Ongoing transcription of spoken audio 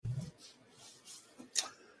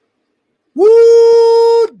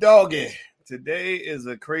Woo, doggy. Today is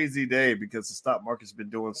a crazy day because the stock market's been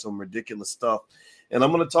doing some ridiculous stuff. And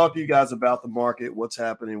I'm going to talk to you guys about the market, what's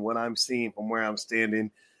happening, what I'm seeing from where I'm standing.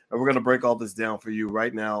 And we're going to break all this down for you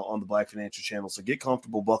right now on the Black Financial Channel. So get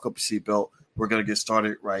comfortable, buckle up your seatbelt. We're going to get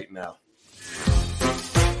started right now.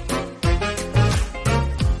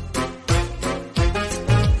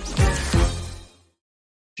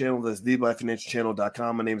 Channel, that's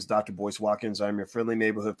theblackfinancialchannel.com. My name is Dr. Boyce Watkins. I'm your friendly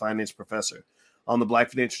neighborhood finance professor. On the Black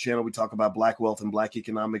Financial Channel, we talk about Black wealth and Black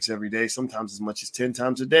economics every day, sometimes as much as 10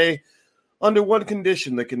 times a day, under one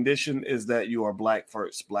condition. The condition is that you are Black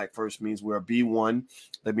first. Black first means we're B1.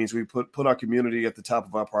 That means we put our community at the top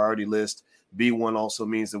of our priority list. B1 also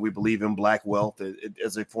means that we believe in Black wealth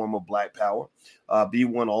as a form of Black power.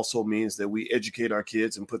 B1 also means that we educate our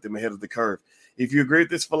kids and put them ahead of the curve. If you agree with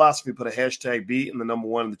this philosophy, put a hashtag B and the number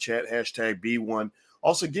one in the chat, hashtag B1.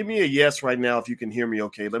 Also, give me a yes right now if you can hear me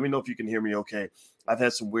okay. Let me know if you can hear me okay. I've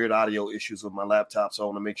had some weird audio issues with my laptop, so I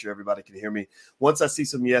want to make sure everybody can hear me. Once I see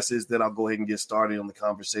some yeses, then I'll go ahead and get started on the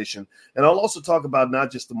conversation. And I'll also talk about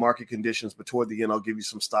not just the market conditions, but toward the end, I'll give you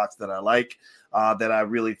some stocks that I like, that I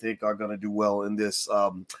really think are going to do well in this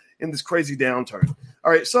crazy downturn.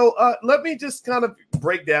 All right, so let me just kind of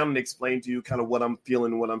break down and explain to you kind of what I'm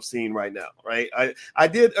feeling, what I'm seeing right now, right? I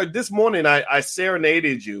did this morning, I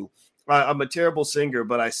serenaded you. I'm a terrible singer,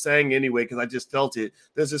 but I sang anyway because I just felt it.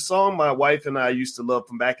 There's a song my wife and I used to love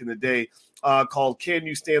from back in the day called Can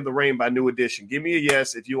You Stand the Rain by New Edition. Give me a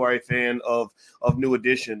yes if you are a fan of New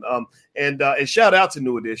Edition. And shout out to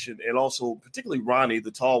New Edition, and also particularly Ronnie,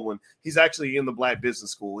 the tall one. He's actually in the Black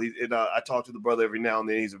Business School. I talk to the brother every now and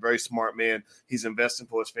then. He's a very smart man. He's investing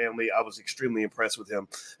for his family. I was extremely impressed with him.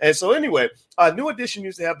 And so anyway, New Edition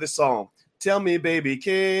used to have this song. Tell me, baby,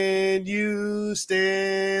 can you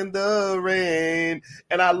stand the rain?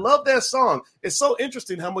 And I love that song. It's so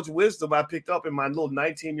interesting how much wisdom I picked up in my little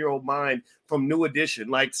 19-year-old mind from New Edition,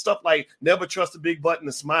 like stuff like never trust a big button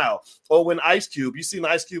to smile. Or when Ice Cube, you seen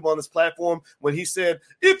Ice Cube on this platform when he said,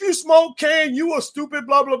 if you smoke cane, you a stupid,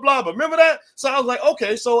 blah, blah, blah. But remember that? So I was like,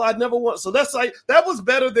 okay, so I never want. So that's like, that was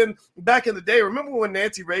better than back in the day. Remember when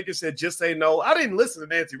Nancy Reagan said, just say no? I didn't listen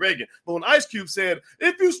to Nancy Reagan. But when Ice Cube said,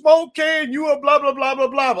 if you smoke cane, you a blah, blah, blah, blah,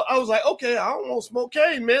 blah. But I was like, okay, I don't want to smoke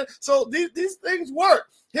cane, man. So these things work.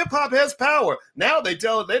 Hip hop has power. Now they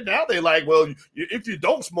like, well, if you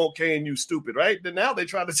don't smoke cane, you stupid, right? Then now they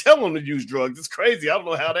try to tell them to use drugs. It's crazy. I don't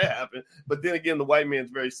know how that happened. But then again, the white man's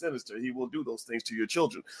very sinister. He will do those things to your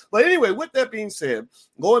children. But anyway, with that being said,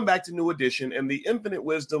 going back to New Edition and the infinite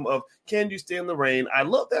wisdom of Can You Stand the Rain? I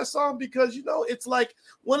love that song because, it's like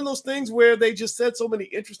one of those things where they just said so many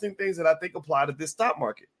interesting things that I think apply to this stock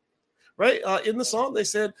market, right? In the song, they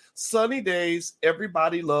said, sunny days,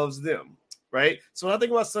 everybody loves them. Right. So when I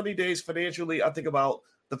think about sunny days financially, I think about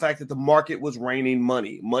the fact that the market was raining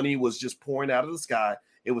money. Money was just pouring out of the sky.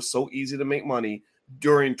 It was so easy to make money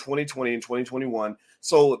during 2020 and 2021.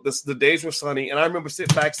 So the days were sunny. And I remember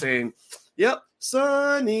sitting back saying, yep,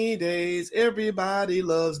 sunny days. Everybody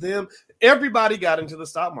loves them. Everybody got into the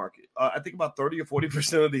stock market. I think about 30 or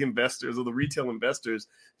 40% of the investors or the retail investors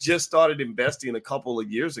just started investing a couple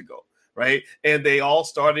of years ago. Right. And they all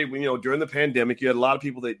started, during the pandemic, you had a lot of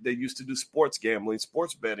people that they used to do sports gambling,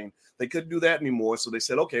 sports betting. They couldn't do that anymore. So they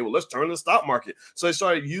said, OK, well, let's turn to the stock market. So they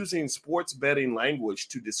started using sports betting language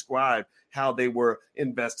to describe how they were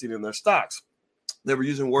investing in their stocks. They were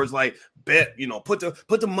using words like bet, put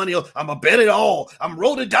the money on. I'm going to bet it all. I'm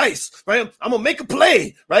roll the dice, right? I'm going to make a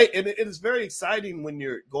play, right? And it is very exciting when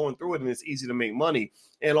you're going through it and it's easy to make money.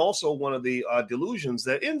 And also one of the delusions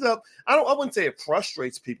that ends up, I wouldn't say it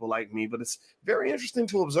frustrates people like me, but it's very interesting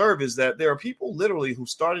to observe is that there are people literally who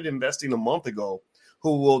started investing a month ago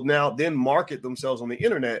who will now then market themselves on the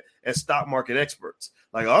internet as stock market experts.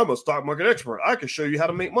 Like, I'm a stock market expert. I can show you how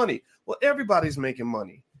to make money. Well, everybody's making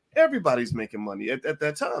money. Everybody's making money at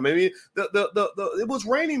that time. I mean, it was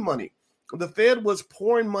raining money. The Fed was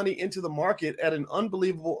pouring money into the market at an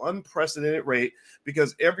unbelievable, unprecedented rate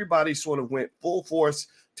because everybody sort of went full force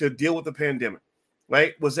to deal with the pandemic,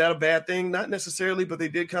 right? Was that a bad thing? Not necessarily, but they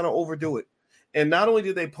did kind of overdo it. And not only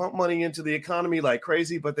did they pump money into the economy like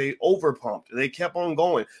crazy, but they overpumped. They kept on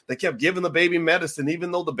going. They kept giving the baby medicine, even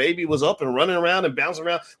though the baby was up and running around and bouncing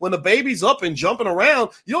around. When the baby's up and jumping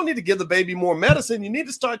around, you don't need to give the baby more medicine. You need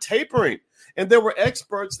to start tapering. And there were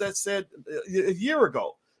experts that said a year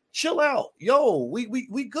ago, chill out. Yo,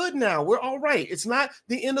 we good now. We're all right. It's not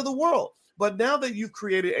the end of the world. But now that you've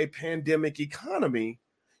created a pandemic economy,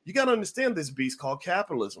 You got to understand this beast called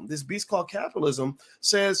capitalism. This beast called capitalism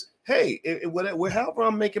says, hey, however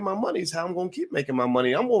I'm making my money is how I'm going to keep making my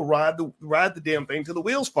money. I'm going to ride the damn thing till the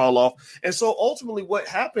wheels fall off. And so ultimately what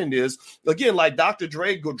happened is, again, like Dr.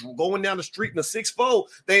 Dre going down the street in a 6'4",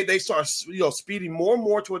 they start speeding more and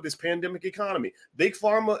more toward this pandemic economy. Big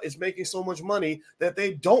Pharma is making so much money that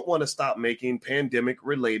they don't want to stop making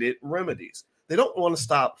pandemic-related remedies. They don't want to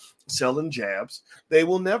stop selling jabs. They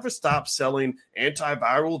will never stop selling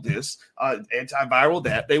antiviral this, antiviral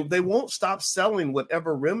that. They won't stop selling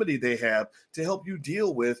whatever remedy they have to help you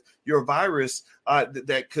deal with your virus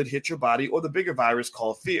that could hit your body, or the bigger virus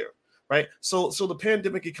called fear. Right. So the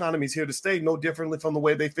pandemic economy is here to stay, no differently from the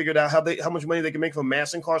way they figured out how much money they can make from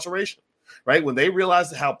mass incarceration. Right. When they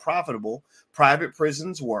realized how profitable private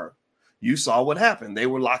prisons were, you saw what happened. They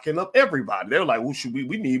were locking up everybody. They were like, well,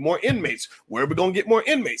 we need more inmates. Where are we going to get more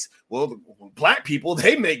inmates? Well, Black people,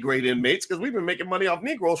 they make great inmates because we've been making money off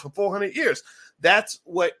Negroes for 400 years. That's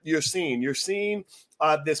what you're seeing. You're seeing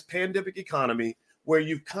this pandemic economy where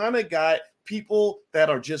you've kind of got people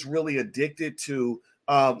that are just really addicted to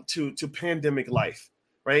pandemic life.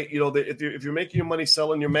 Right, if you're making your money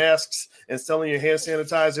selling your masks and selling your hand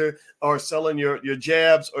sanitizer, or selling your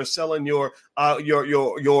jabs, or selling your whatever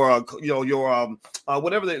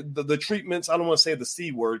the treatments. I don't want to say the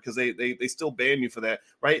C word because they still ban you for that.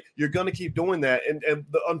 Right, you're going to keep doing that, and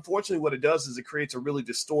unfortunately, what it does is it creates a really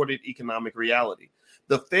distorted economic reality.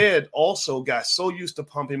 The Fed also got so used to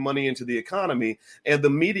pumping money into the economy, and the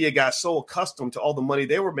media got so accustomed to all the money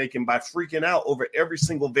they were making by freaking out over every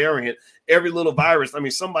single variant, every little virus. I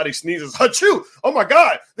mean, somebody sneezes, achoo! Oh my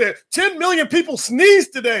God, 10 million people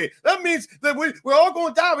sneezed today. That means that we're all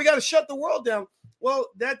going to die. We got to shut the world down. Well,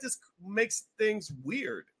 that just makes things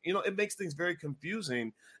weird. It makes things very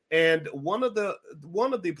confusing. And one of the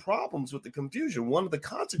problems with the confusion, one of the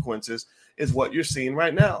consequences, is what you're seeing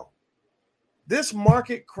right now. This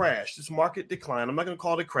market crash, this market decline, I'm not going to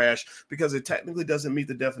call it a crash because it technically doesn't meet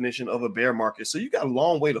the definition of a bear market. So you got a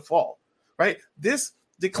long way to fall, right? This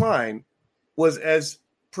decline was as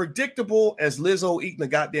predictable as Lizzo eating a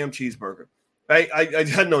goddamn cheeseburger, right?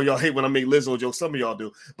 I know y'all hate when I make Lizzo jokes. Some of y'all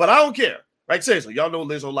do, but I don't care, right? Seriously, y'all know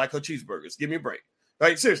Lizzo like her cheeseburgers. Give me a break.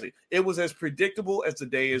 Right, seriously, it was as predictable as the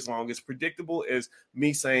day is long, as predictable as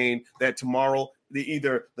me saying that tomorrow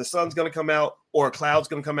either the sun's going to come out, or a cloud's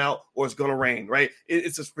going to come out, or it's going to rain, right?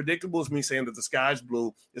 It's as predictable as me saying that the sky's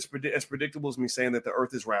blue. It's as predictable as me saying that the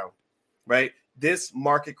earth is round, right? This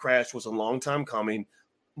market crash was a long time coming.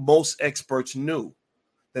 Most experts knew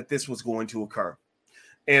that this was going to occur.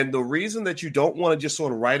 And the reason that you don't want to just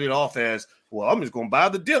sort of write it off as, well, I'm just going to buy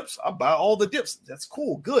the dips. I'll buy all the dips. That's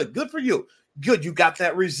cool. Good for you. Good. You got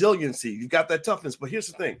that resiliency. You got that toughness. But here's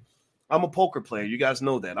the thing. I'm a poker player. You guys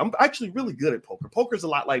know that. I'm actually really good at poker. Poker is a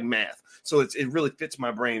lot like math. So it really fits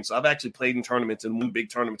my brain. So I've actually played in tournaments and won big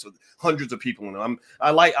tournaments with hundreds of people in them.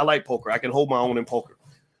 I like poker. I can hold my own in poker.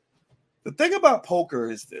 The thing about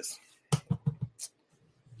poker is this.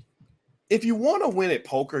 If you want to win at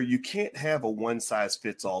poker, you can't have a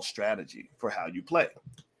one-size-fits-all strategy for how you play.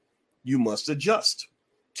 You must adjust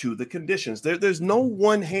to the conditions. There's no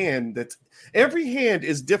one hand every hand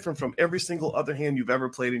is different from every single other hand you've ever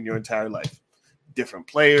played in your entire life. Different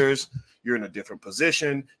players, you're in a different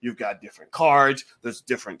position, you've got different cards, there's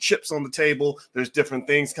different chips on the table, there's different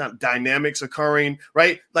things, kind of dynamics occurring,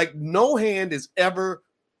 right? Like no hand is ever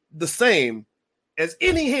the same as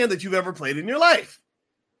any hand that you've ever played in your life.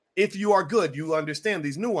 If you are good, you understand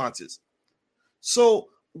these nuances. So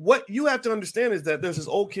what you have to understand is that there's this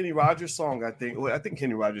old Kenny Rogers song, I think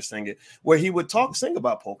Kenny Rogers sang it, where he would sing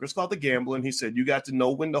about poker. It's called The Gambler, and he said, you got to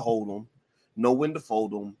know when to hold them, know when to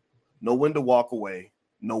fold them, know when to walk away,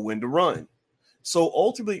 know when to run. So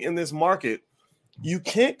ultimately in this market, you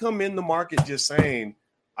can't come in the market just saying,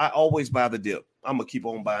 I always buy the dip. I'm going to keep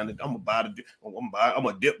on buying it. I'm going to buy the dip. I'm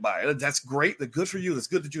a dip buyer. That's great. That's good for you. That's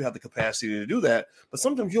good that you have the capacity to do that. But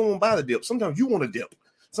sometimes you don't want to buy the dip. Sometimes you want to dip.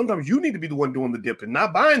 Sometimes you need to be the one doing the dipping,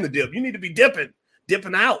 not buying the dip. You need to be dipping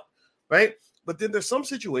out, right? But then there's some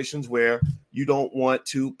situations where you don't want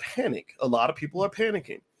to panic. A lot of people are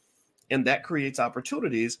panicking. And that creates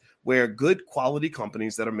opportunities where good quality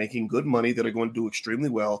companies that are making good money, that are going to do extremely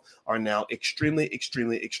well, are now extremely,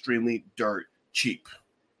 extremely, extremely dirt cheap.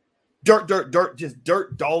 Just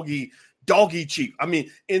dirt doggy cheap. I mean,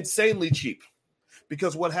 insanely cheap.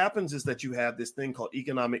 Because what happens is that you have this thing called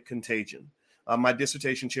economic contagion. My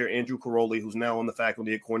dissertation chair, Andrew Caroli, who's now on the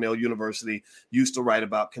faculty at Cornell University, used to write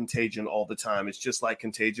about contagion all the time. It's just like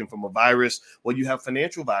contagion from a virus. Well, you have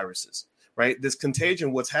financial viruses, right? This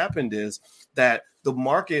contagion, what's happened is that the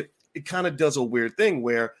market, it kind of does a weird thing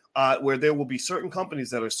where there will be certain companies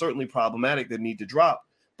that are certainly problematic that need to drop.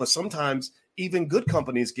 but sometimes even good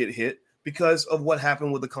companies get hit because of what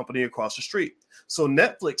happened with the company across the street. So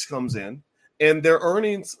Netflix comes in and their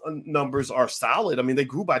earnings numbers are solid. I mean, they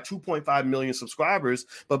grew by 2.5 million subscribers,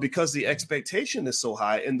 but because the expectation is so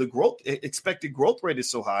high and the expected growth rate is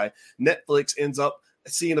so high, Netflix ends up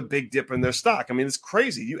seeing a big dip in their stock. I mean, it's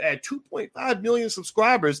crazy. You add 2.5 million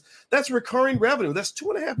subscribers, that's recurring revenue. That's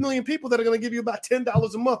 2.5 million people that are going to give you about $10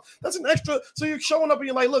 a month. That's an extra. So you're showing up and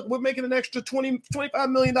you're like, look, we're making an extra $25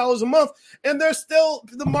 million a month. And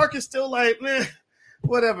the market's still like,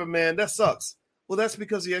 whatever, man, that sucks. Well, that's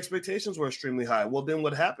because the expectations were extremely high. Well, then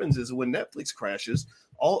what happens is when Netflix crashes,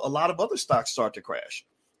 a lot of other stocks start to crash.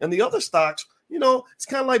 And the other stocks, it's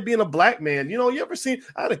kind of like being a black man. You ever seen,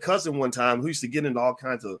 I had a cousin one time who used to get into all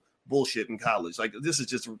kinds of bullshit in college. Like, this is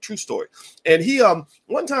just a true story. And he,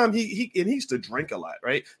 one time he used to drink a lot,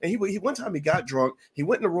 right? And he one time he got drunk, he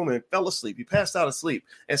went in the room and fell asleep. He passed out asleep.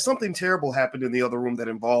 And something terrible happened in the other room that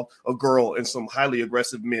involved a girl and some highly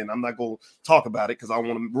aggressive men. I'm not going to talk about it because I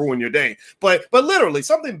want to ruin your day. But literally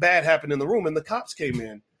something bad happened in the room and the cops came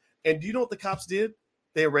in. And do you know what the cops did?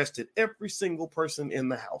 They arrested every single person in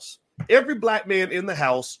the house. Every black man in the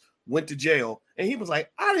house went to jail. And he was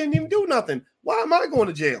like, I didn't even do nothing. Why am I going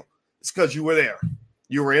to jail? It's because you were there.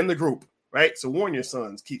 You were in the group, right? So warn your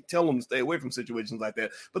sons. Tell them to stay away from situations like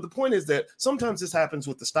that. But the point is that sometimes this happens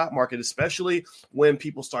with the stock market, especially when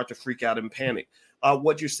people start to freak out and panic.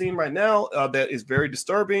 What you're seeing right now that is very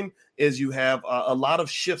disturbing is you have a lot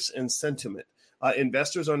of shifts in sentiment.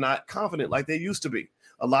 Investors are not confident like they used to be.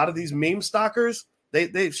 A lot of these meme stockers, they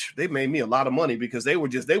made me a lot of money because they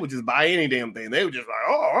would just buy any damn thing. They were just like,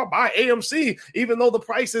 oh, I'll buy AMC, even though the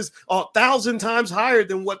price is 1,000 times higher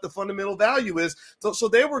than what the fundamental value is. So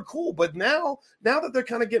they were cool. But now that they're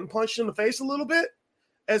kind of getting punched in the face a little bit,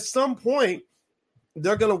 at some point,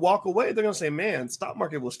 they're going to walk away. They're going to say, man, stock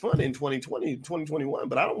market was fun in 2020, 2021,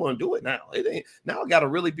 but I don't want to do it now. Now I got to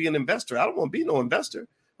really be an investor. I don't want to be no investor.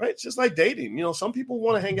 Right? It's just like dating. Some people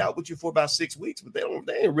want to hang out with you for about 6 weeks, but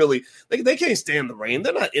they can't stand the rain.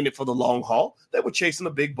 They're not in it for the long haul. They were chasing a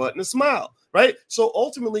big butt and a smile, right? So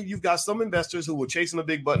ultimately, you've got some investors who were chasing a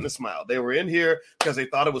big butt and a smile. They were in here because they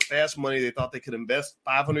thought it was fast money. They thought they could invest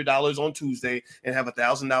 $500 on Tuesday and have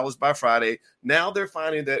 $1,000 by Friday. Now they're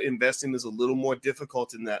finding that investing is a little more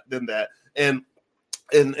difficult than that. And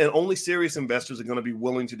only serious investors are going to be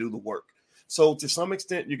willing to do the work. So to some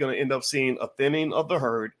extent, you're going to end up seeing a thinning of the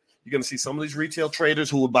herd. You're going to see some of these retail traders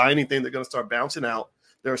who will buy anything. They're going to start bouncing out.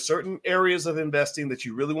 There are certain areas of investing that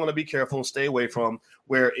you really want to be careful and stay away from,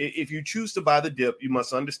 where if you choose to buy the dip, you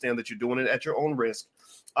must understand that you're doing it at your own risk.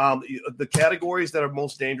 The categories that are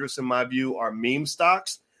most dangerous, in my view, are meme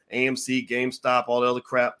stocks, AMC, GameStop, all the other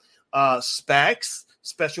crap, SPACs,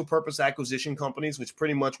 special purpose acquisition companies, which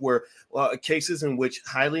pretty much were cases in which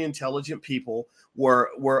highly intelligent people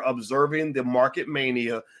were observing the market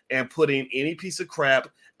mania and putting any piece of crap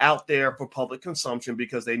out there for public consumption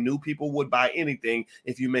because they knew people would buy anything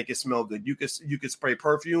if you make it smell good. You could spray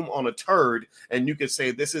perfume on a turd and you could say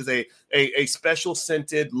this is a special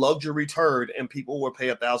scented luxury turd and people will pay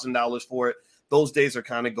 $1,000 for it. Those days are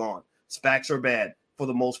kind of gone. SPACs are bad for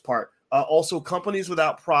the most part. Also, companies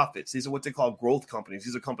without profits. These are what they call growth companies.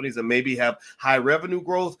 These are companies that maybe have high revenue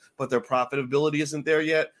growth, but their profitability isn't there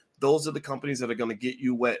yet. Those are the companies that are going to get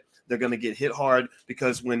you wet. They're going to get hit hard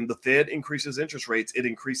because when the Fed increases interest rates, it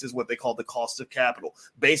increases what they call the cost of capital,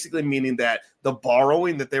 basically meaning that the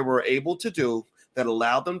borrowing that they were able to do that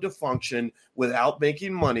allowed them to function without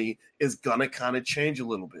making money is going to kind of change a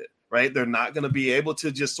little bit. Right? They're not going to be able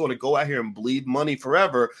to just sort of go out here and bleed money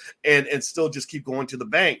forever and still just keep going to the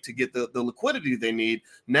bank to get the liquidity they need.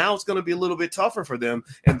 Now it's going to be a little bit tougher for them.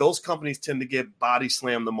 And those companies tend to get body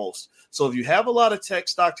slammed the most. So if you have a lot of tech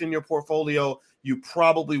stocks in your portfolio, you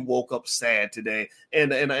probably woke up sad today.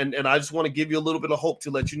 And I just want to give you a little bit of hope to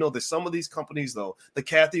let you know that some of these companies, though, the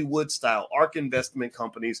Cathie Wood style ARK investment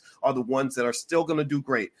companies are the ones that are still going to do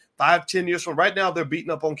great. 5-10 years from right now, they're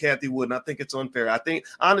beating up on Cathie Wood, and I think it's unfair. I think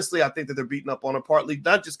that they're beating up on her partly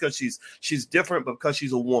not just because she's different, but because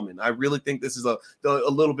she's a woman. I really think this is a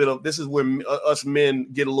little bit of this is where us men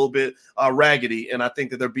get a little bit raggedy, and I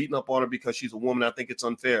think that they're beating up on her because she's a woman. I think it's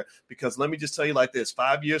unfair because let me just tell you like this: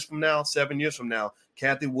 5 years from now, 7 years from now,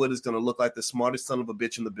 Cathie Wood is going to look like the smartest son of a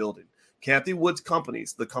bitch in the building. Cathie Wood's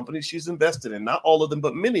companies, the companies she's invested in, not all of them,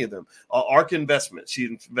 but many of them, are ARK Investments. She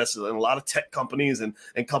invested in a lot of tech companies and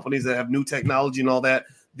companies that have new technology and all that.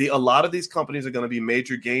 A lot of these companies are going to be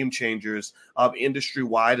major game changers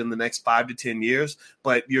industry-wide in the next 5 to 10 years,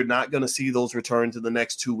 but you're not going to see those returns in the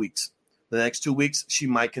next 2 weeks. The next 2 weeks, she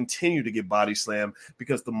might continue to get body slammed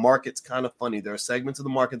because the market's kind of funny. There are segments of the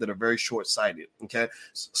market that are very short-sighted, okay?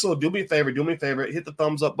 So do me a favor, hit the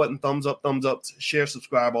thumbs up button, thumbs up, share,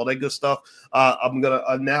 subscribe, all that good stuff. I'm going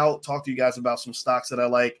to now talk to you guys about some stocks that I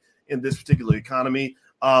like in this particular economy.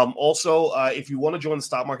 Also, if you want to join the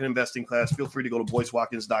stock market investing class, feel free to go to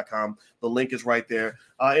BoyceWatkins.com. The link is right there.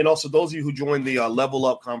 And also, those of you who joined the Level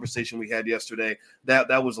Up conversation we had yesterday,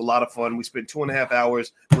 that was a lot of fun. We spent 2.5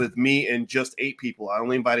 hours with me and just 8 people. I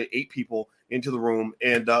only invited 8 people into the room,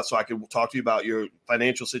 and so I could talk to you about your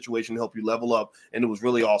financial situation, help you level up, and it was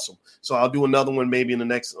really awesome. So I'll do another one maybe in the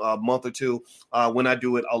next month or two. When I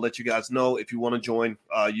do it, I'll let you guys know. If you want to join,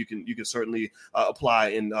 you can certainly apply,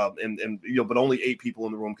 and but only 8 people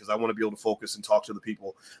in the room because I want to be able to focus and talk to the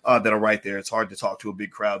people that are right there. It's hard to talk to a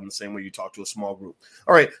big crowd in the same way you talk to a small group.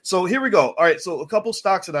 All right, so here we go. All right, so a couple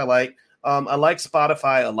stocks that I like. I like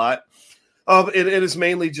Spotify a lot. It is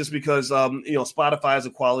mainly just because, Spotify is a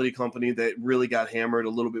quality company that really got hammered a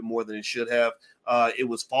little bit more than it should have. It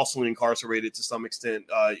was falsely incarcerated to some extent,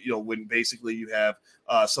 when basically you have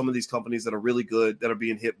some of these companies that are really good that are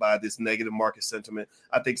being hit by this negative market sentiment.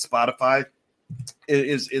 I think Spotify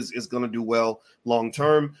is going to do well long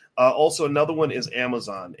term. Also, another one is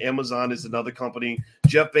Amazon. Amazon is another company.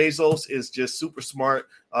 Jeff Bezos is just super smart.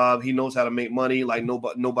 He knows how to make money like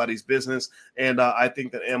nobody's business. And I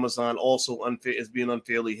think that Amazon also is being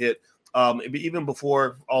unfairly hit. Even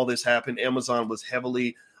before all this happened, Amazon was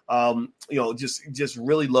heavily just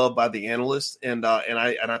really loved by the analysts, and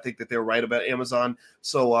I think that they're right about Amazon.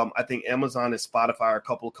 So I think Amazon and Spotify are a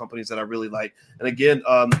couple of companies that I really like. And again,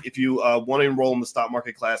 if you want to enroll in the stock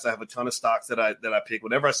market class, I have a ton of stocks that I pick.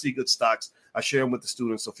 Whenever I see good stocks, I share them with the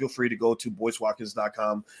students. So feel free to go to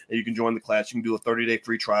BoyceWatkins.com and you can join the class. You can do a 30-day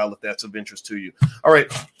free trial if that's of interest to you. All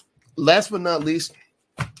right. Last but not least,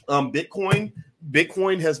 Bitcoin.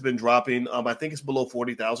 Bitcoin has been dropping. I think it's below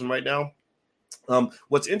 40,000 right now.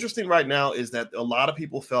 What's interesting right now is that a lot of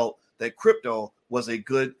people felt that crypto was a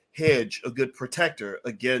good hedge, a good protector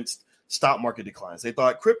against stock market declines. They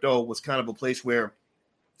thought crypto was kind of a place where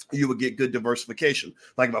you would get good diversification.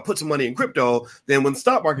 Like if I put some money in crypto, then when the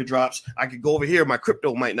stock market drops, I could go over here. My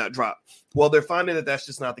crypto might not drop. Well, they're finding that that's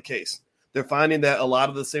just not the case. They're finding that a lot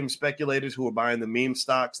of the same speculators who are buying the meme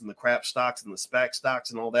stocks and the crap stocks and the SPAC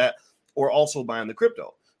stocks and all that are also buying the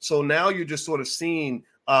crypto. So now you're just sort of seeing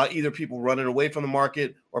either people running away from the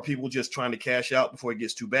market or people just trying to cash out before it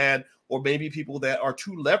gets too bad, or maybe people that are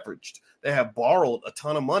too leveraged. They have borrowed a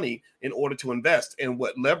ton of money in order to invest. And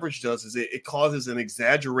what leverage does is it causes an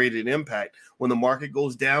exaggerated impact. When the market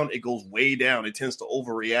goes down, it goes way down. It tends to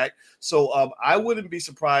overreact. So I wouldn't be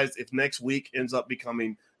surprised if next week ends up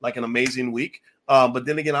becoming like an amazing week. But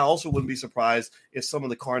then again, I also wouldn't be surprised if some of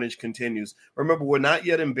the carnage continues. Remember, we're not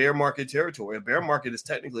yet in bear market territory. A bear market is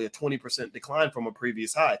technically a 20% decline from a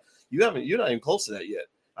previous high. You're not even close to that yet.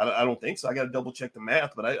 I don't think so. I got to double check the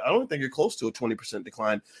math, but I don't think you're close to a 20%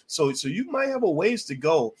 decline. So you might have a ways to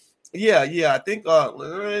go. Yeah. I think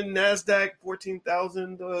NASDAQ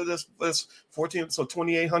 14,000. That's 14. So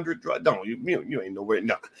 2,800. No, you ain't nowhere.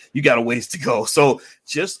 No, you got a ways to go. So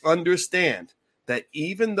just understand that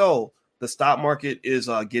even though the stock market is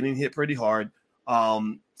getting hit pretty hard,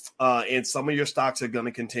 and some of your stocks are going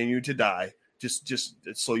to continue to die. Just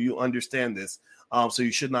so you understand this. So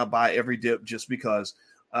you should not buy every dip just because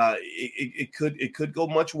it could go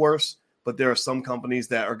much worse. But there are some companies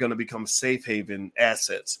that are going to become safe haven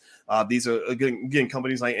assets. These are again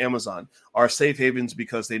companies like Amazon are safe havens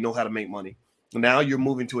because they know how to make money. Now you're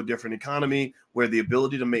moving to a different economy where the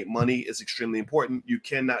ability to make money is extremely important. You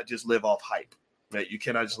cannot just live off hype. Right? You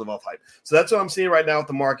cannot just live off hype. So that's what I'm seeing right now with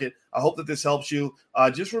the market. I hope that this helps you.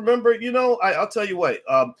 Just remember, I'll tell you what,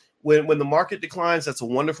 when the market declines, that's a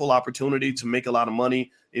wonderful opportunity to make a lot of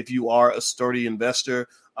money if you are a sturdy investor.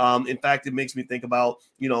 In fact, it makes me think about,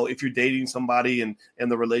 if you're dating somebody and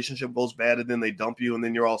the relationship goes bad and then they dump you and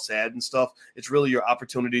then you're all sad and stuff, it's really your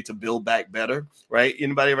opportunity to build back better, right?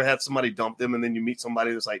 Anybody ever had somebody dump them and then you meet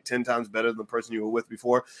somebody that's like 10 times better than the person you were with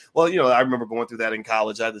before? Well, I remember going through that in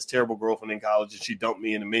college. I had this terrible girlfriend in college and she dumped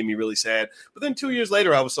me and it made me really sad. But then 2 years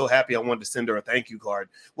later, I was so happy I wanted to send her a thank you card.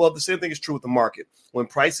 Well, the same thing is true with the market. When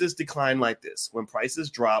prices decline like this, when prices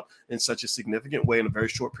drop in such a significant way in a very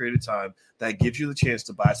short period of time, that gives you the chance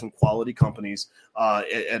to buy some quality companies at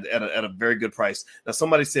a very good price. Now,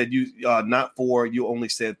 somebody said you only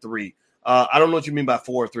said 3. I don't know what you mean by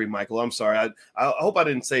 4 or 3, Michael. I'm sorry. I hope I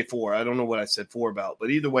didn't say 4. I don't know what I said 4 about.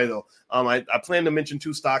 But either way, though, I plan to mention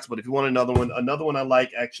 2 stocks. But if you want another one I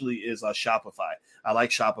like actually is Shopify. I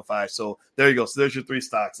like Shopify. So there you go. So there's your 3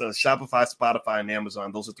 stocks: Shopify, Spotify, and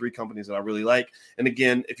Amazon. Those are 3 companies that I really like. And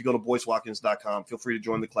again, if you go to boycewatkins.com, feel free to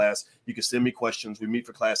join the class. You can send me questions. We meet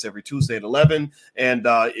for class every Tuesday at 11. And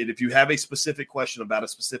if you have a specific question about a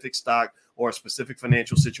specific stock or a specific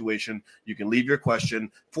financial situation, you can leave your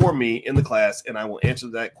question for me in the class, and I will answer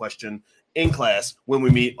that question in class when we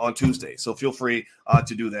meet on Tuesday. So feel free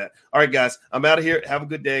to do that. All right, guys, I'm out of here. Have a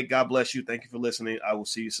good day. God bless you. Thank you for listening. I will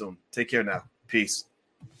see you soon. Take care now. Peace.